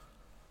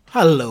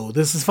Hello,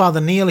 this is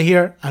Father Neil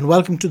here, and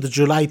welcome to the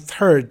July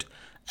 3rd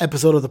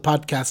episode of the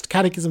podcast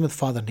Catechism with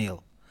Father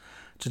Neil.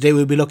 Today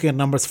we'll be looking at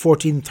numbers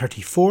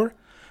 1434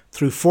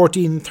 through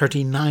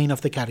 1439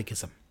 of the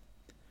Catechism.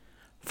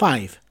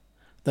 5.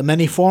 The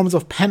many forms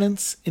of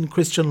penance in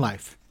Christian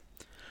life.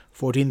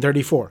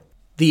 1434.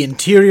 The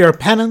interior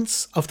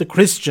penance of the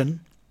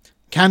Christian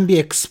can be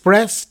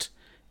expressed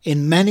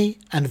in many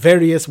and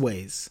various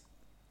ways.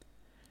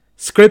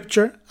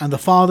 Scripture and the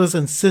Fathers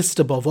insist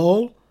above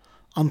all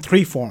on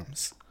three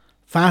forms: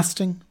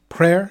 fasting,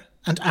 prayer,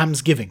 and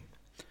almsgiving,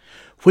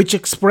 which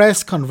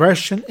express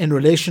conversion in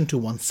relation to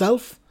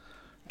oneself,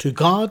 to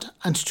God,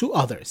 and to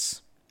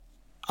others.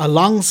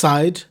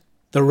 Alongside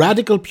the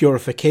radical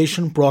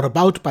purification brought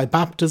about by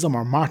baptism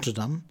or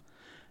martyrdom,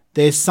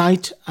 they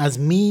cite as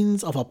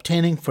means of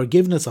obtaining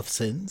forgiveness of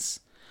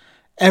sins,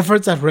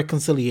 efforts at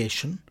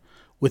reconciliation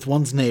with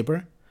one's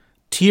neighbour,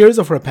 tears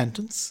of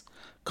repentance,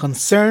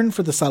 concern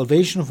for the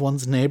salvation of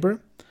one's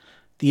neighbour,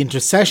 the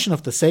intercession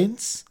of the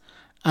saints,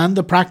 and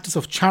the practice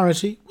of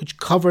charity, which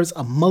covers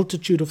a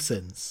multitude of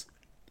sins.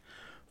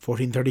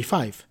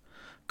 1435.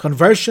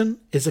 Conversion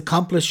is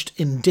accomplished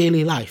in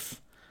daily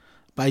life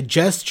by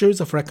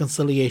gestures of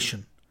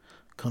reconciliation,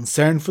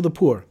 concern for the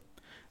poor,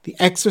 the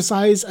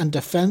exercise and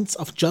defence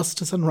of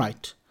justice and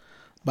right,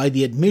 by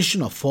the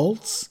admission of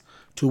faults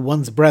to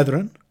one's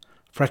brethren,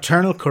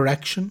 fraternal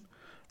correction,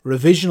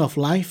 revision of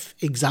life,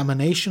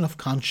 examination of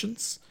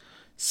conscience,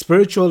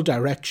 spiritual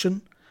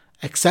direction,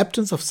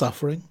 acceptance of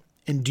suffering,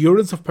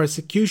 endurance of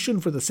persecution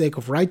for the sake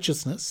of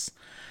righteousness,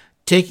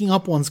 taking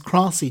up one's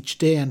cross each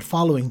day and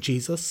following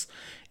Jesus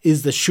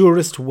is the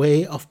surest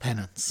way of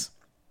penance.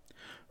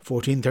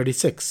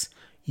 1436.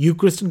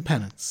 Eucharist and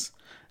penance.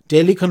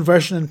 Daily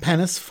conversion and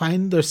penance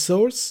find their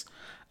source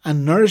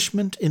and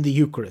nourishment in the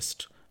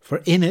Eucharist,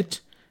 for in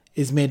it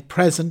is made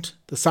present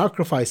the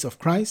sacrifice of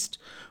Christ,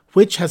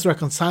 which has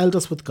reconciled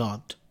us with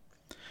God.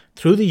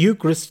 Through the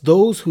Eucharist,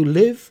 those who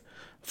live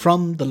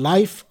from the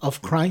life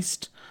of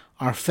Christ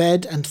are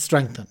fed and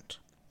strengthened.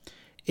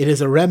 It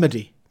is a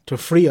remedy to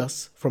free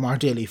us from our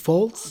daily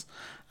faults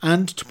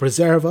and to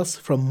preserve us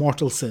from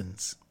mortal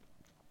sins.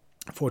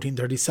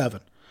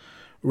 1437.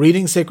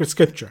 Reading sacred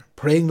scripture,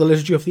 praying the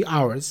Liturgy of the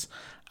Hours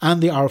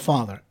and the Our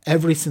Father,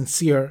 every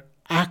sincere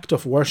act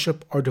of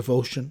worship or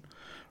devotion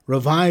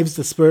revives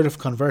the spirit of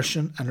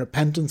conversion and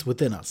repentance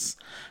within us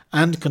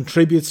and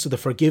contributes to the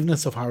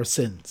forgiveness of our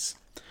sins.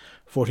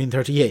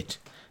 1438.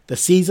 The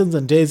seasons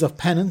and days of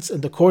penance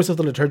in the course of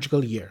the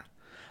liturgical year,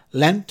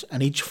 Lent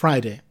and each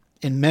Friday,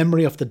 in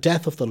memory of the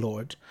death of the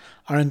Lord,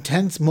 are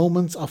intense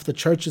moments of the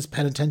Church's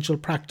penitential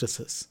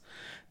practices.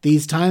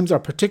 These times are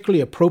particularly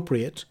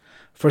appropriate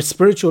for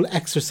spiritual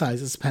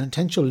exercises,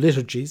 penitential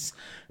liturgies,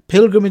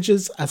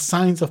 pilgrimages as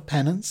signs of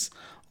penance,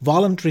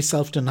 voluntary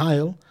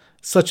self-denial,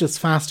 such as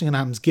fasting and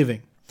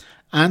almsgiving,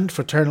 and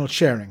fraternal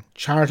sharing,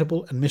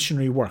 charitable and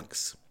missionary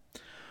works.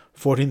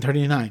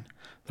 1439.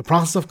 The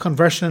process of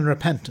conversion and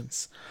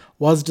repentance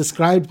was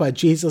described by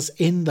Jesus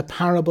in the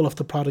parable of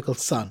the prodigal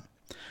son,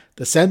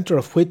 the centre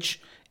of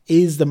which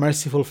is the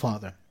merciful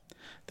Father.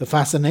 The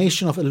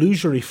fascination of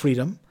illusory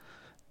freedom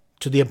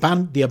to the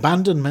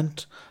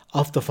abandonment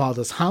of the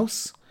Father's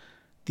house,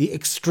 the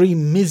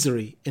extreme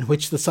misery in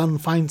which the son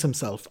finds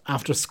himself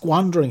after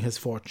squandering his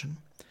fortune,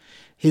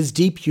 his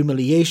deep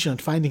humiliation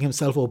at finding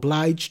himself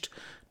obliged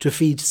to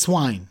feed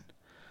swine,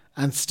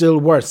 and still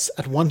worse,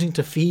 at wanting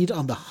to feed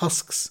on the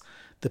husks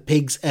the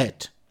pigs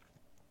ate.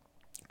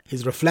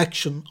 His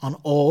reflection on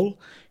all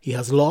he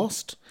has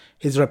lost,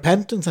 his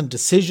repentance and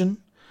decision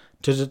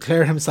to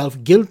declare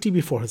himself guilty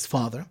before his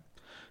Father,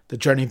 the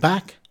journey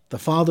back, the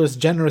Father's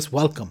generous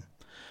welcome,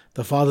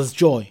 the Father's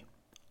joy,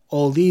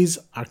 all these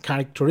are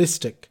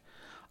characteristic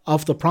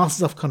of the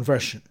process of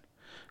conversion.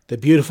 The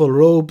beautiful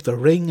robe, the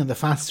ring, and the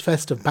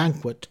festive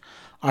banquet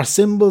are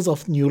symbols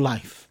of new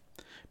life,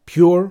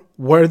 pure,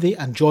 worthy,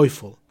 and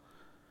joyful,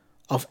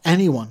 of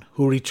anyone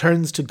who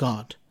returns to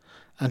God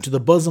and to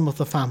the bosom of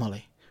the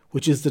family,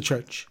 which is the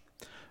Church.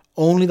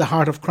 Only the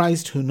heart of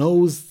Christ, who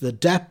knows the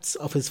depths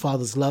of his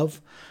Father's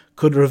love,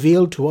 could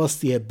reveal to us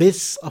the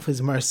abyss of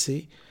his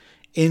mercy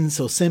in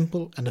so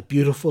simple and a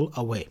beautiful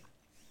a way.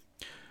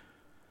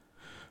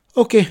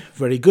 Okay,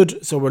 very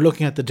good. So we're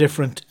looking at the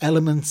different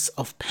elements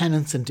of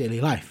penance in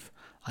daily life.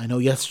 I know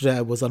yesterday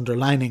I was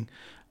underlining,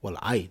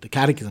 the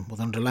Catechism was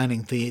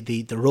underlining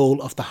the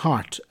role of the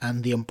heart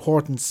and the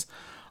importance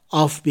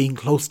of being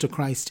close to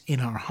Christ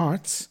in our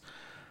hearts.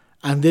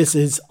 And this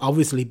is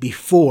obviously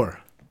before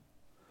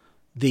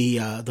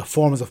the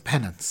forms of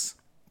penance.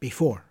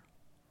 Before.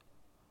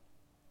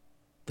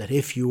 That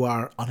if you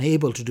are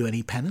unable to do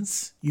any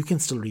penance, you can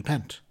still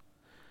repent.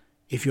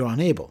 If you're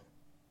unable.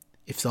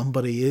 If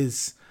somebody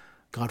is,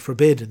 God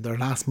forbid, in their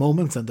last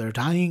moments and they're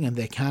dying and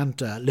they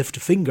can't lift a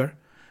finger,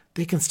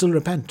 they can still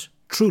repent.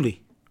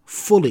 Truly.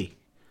 Fully.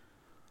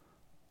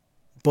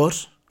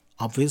 But,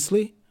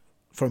 obviously,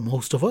 for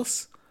most of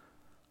us,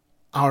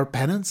 our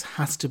penance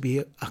has to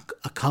be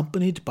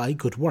accompanied by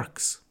good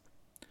works.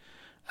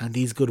 And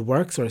these good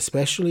works are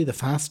especially the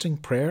fasting,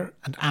 prayer,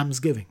 and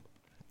almsgiving.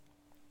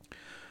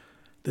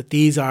 that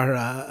these are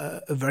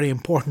a very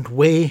important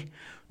way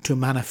to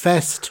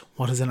manifest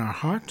what is in our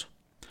heart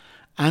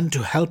and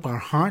to help our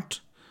heart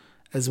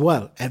as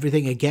well.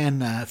 Everything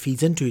again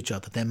feeds into each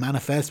other. They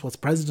manifest what's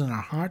present in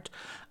our heart,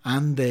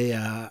 and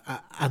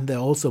they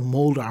also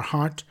mold our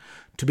heart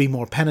to be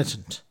more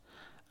penitent.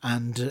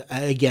 And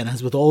again,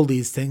 as with all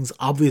these things,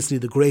 obviously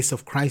the grace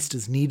of Christ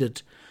is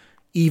needed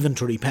even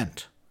to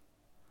repent.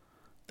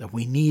 That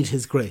we need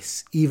his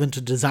grace. Even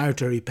to desire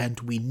to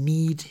repent, we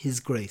need his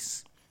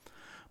grace.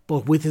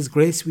 But with his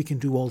grace, we can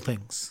do all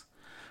things.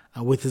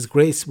 With his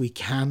grace, we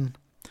can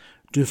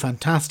do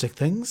fantastic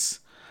things.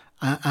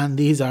 And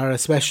these are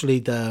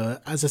especially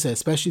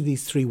especially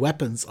these three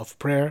weapons of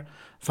prayer,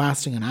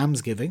 fasting, and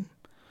almsgiving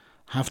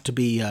have to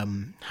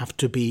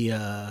be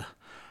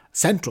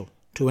central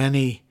to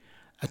any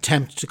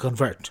attempt to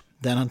convert.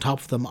 Then on top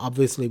of them,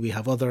 obviously, we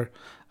have other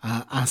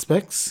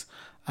aspects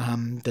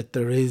that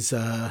there is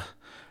the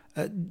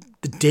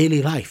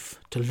daily life,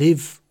 to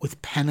live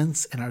with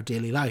penance in our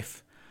daily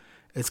life.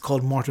 It's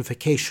called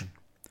mortification,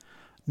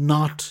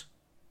 not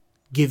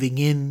giving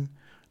in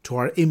to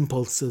our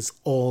impulses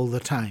all the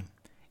time,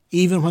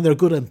 even when they're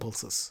good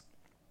impulses,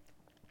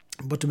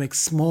 but to make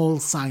small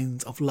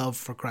signs of love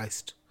for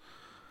Christ,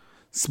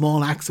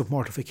 small acts of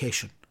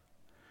mortification,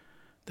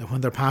 that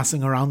when they're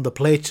passing around the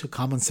plate, a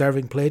common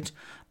serving plate,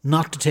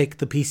 not to take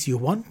the piece you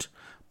want,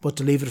 but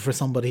to leave it for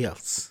somebody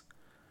else.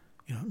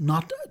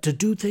 Not to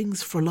do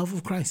things for love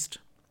of Christ,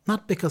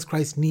 not because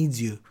Christ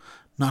needs you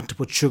not to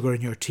put sugar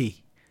in your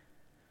tea.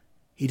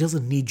 He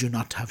doesn't need you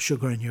not to have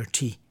sugar in your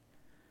tea.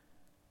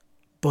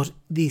 But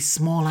these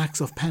small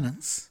acts of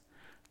penance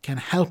can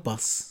help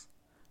us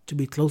to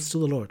be close to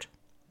the Lord.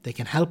 They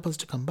can help us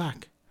to come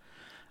back.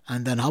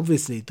 And then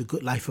obviously the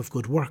good life of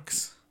good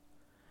works,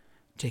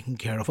 taking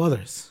care of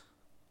others,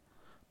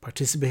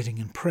 participating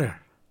in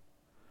prayer,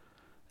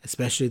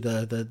 especially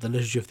the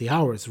liturgy of the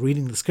hours,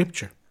 reading the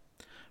scripture,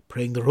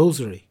 praying the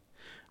rosary.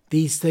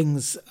 These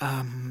things,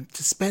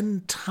 to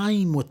spend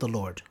time with the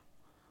Lord,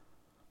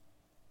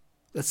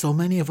 that so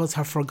many of us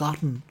have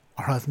forgotten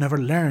or have never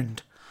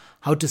learned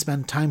how to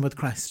spend time with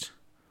Christ.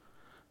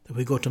 That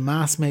we go to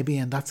Mass maybe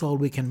and that's all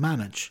we can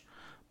manage.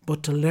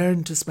 But to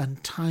learn to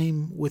spend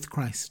time with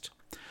Christ.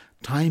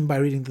 Time by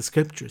reading the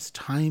scriptures.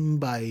 Time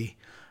by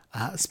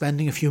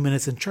spending a few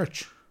minutes in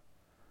church.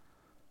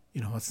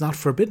 It's not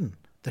forbidden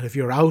that if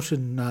you're out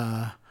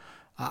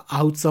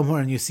out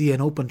somewhere and you see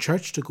an open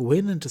church, to go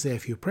in and to say a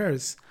few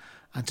prayers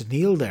and to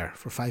kneel there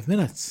for 5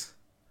 minutes.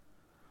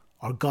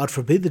 Or God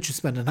forbid that you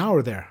spend an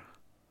hour there.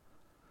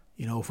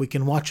 If we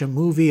can watch a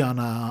movie on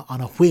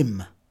a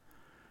whim,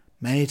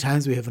 many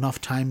times we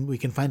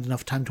can find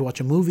enough time to watch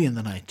a movie in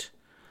the night.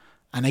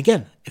 And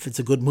again, if it's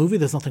a good movie,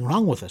 there's nothing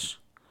wrong with it.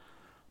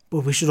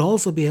 But we should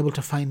also be able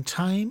to find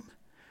time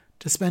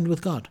to spend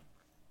with God,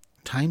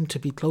 time to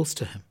be close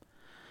to him.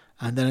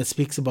 And then it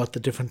speaks about the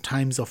different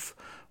times of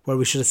where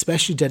we should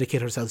especially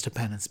dedicate ourselves to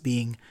penance,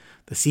 being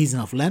the season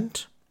of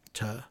Lent,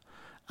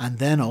 and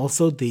then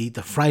also the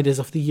Fridays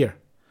of the year.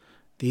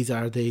 These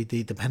are the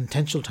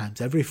penitential times,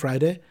 every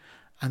Friday,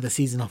 and the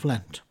season of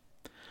Lent.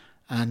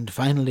 And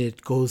finally,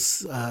 it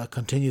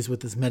continues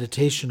with this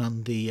meditation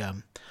on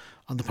the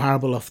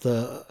parable of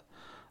the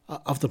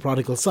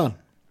prodigal son,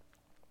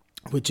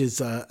 which is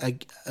a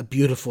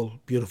beautiful,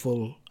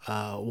 beautiful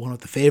one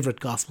of the favorite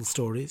gospel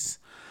stories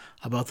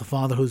about the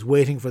father who's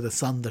waiting for the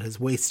son that has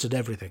wasted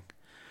everything,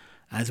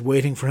 and is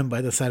waiting for him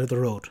by the side of the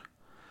road.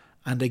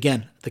 And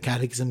again, the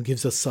Catechism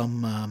gives us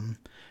some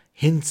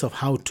hints of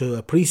how to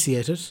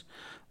appreciate it.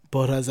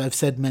 But as I've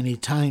said many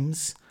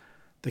times,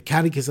 the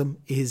Catechism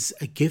is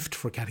a gift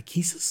for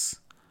catechesis.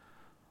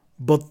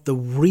 But the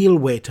real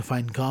way to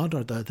find God,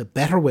 or the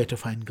better way to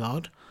find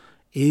God,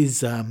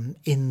 is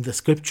in the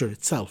Scripture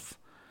itself.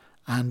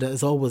 And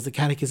as always, the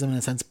Catechism, in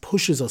a sense,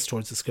 pushes us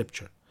towards the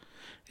Scripture.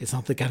 It's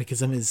not the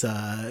Catechism is,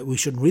 we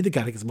shouldn't read the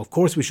Catechism. Of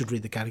course we should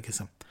read the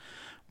Catechism.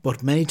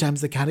 But many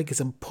times the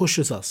Catechism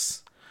pushes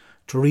us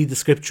to read the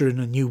Scripture in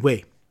a new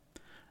way,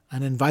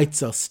 and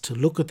invites us to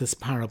look at this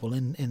parable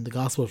in the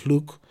Gospel of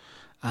Luke,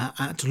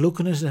 to look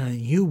at it in a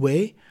new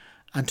way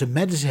and to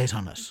meditate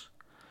on it.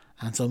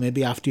 And so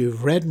maybe after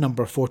you've read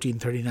number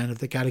 1439 of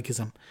the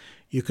Catechism,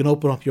 you can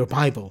open up your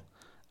Bible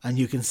and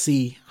you can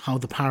see how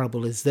the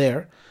parable is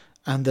there,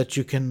 and that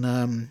you can,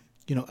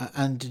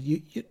 and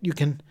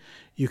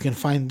you can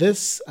find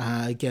this.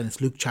 Again,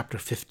 it's Luke chapter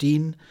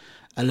 15,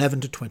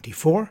 11 to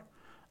 24.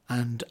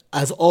 And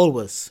as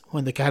always,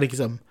 when the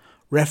Catechism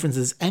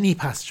references any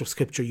passage of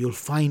Scripture, you'll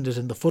find it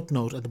in the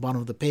footnote at the bottom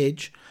of the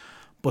page.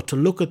 But to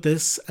look at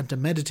this and to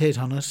meditate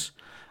on it,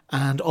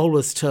 and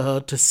always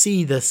to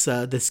see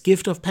this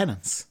gift of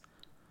penance,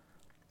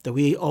 that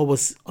we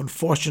always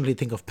unfortunately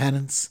think of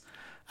penance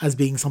as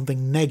being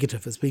something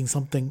negative, as being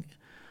something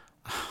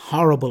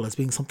horrible, as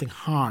being something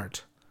hard,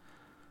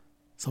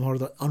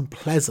 somewhat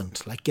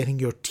unpleasant, like getting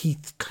your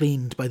teeth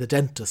cleaned by the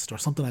dentist or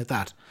something like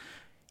that.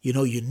 You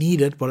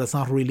need it, but it's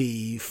not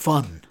really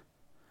fun.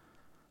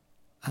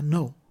 And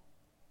no,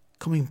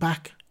 coming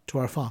back to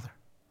our Father,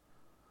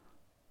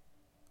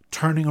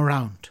 turning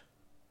around,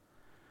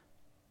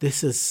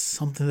 This is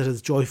something that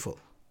is joyful.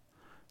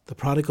 The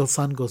prodigal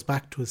son goes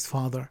back to his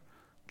father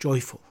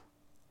joyful,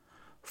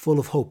 full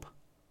of hope,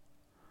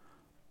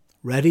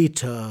 ready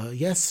to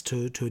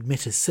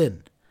admit his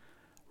sin,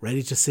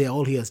 ready to say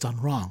all he has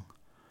done wrong,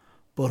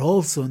 but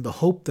also in the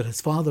hope that his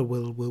father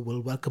will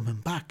welcome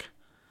him back.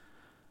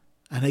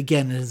 And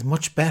again, it is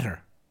much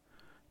better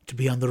to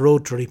be on the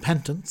road to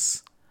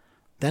repentance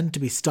than to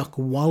be stuck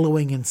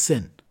wallowing in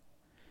sin.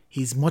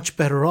 He's much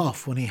better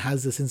off when he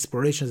has this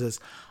inspiration that says,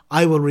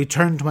 I will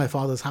return to my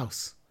father's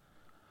house,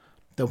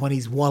 than when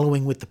he's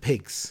wallowing with the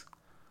pigs,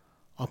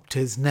 up to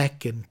his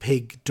neck in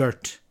pig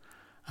dirt,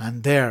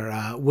 and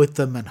there with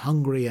them and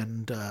hungry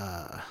and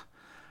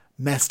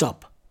messed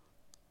up.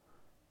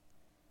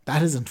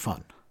 That isn't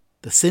fun.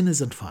 The sin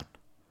isn't fun.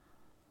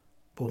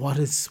 But what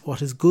is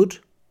good,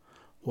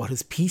 what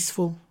is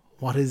peaceful,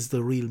 what is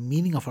the real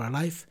meaning of our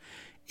life,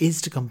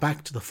 is to come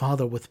back to the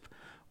Father with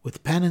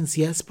penance,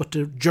 yes, but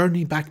to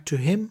journey back to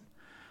Him,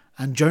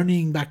 and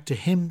journeying back to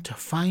Him to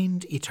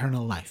find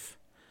eternal life.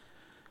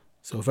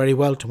 So very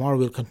well, tomorrow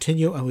we'll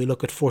continue and we'll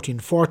look at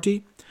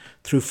 1440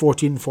 through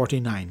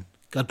 1449.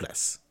 God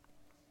bless.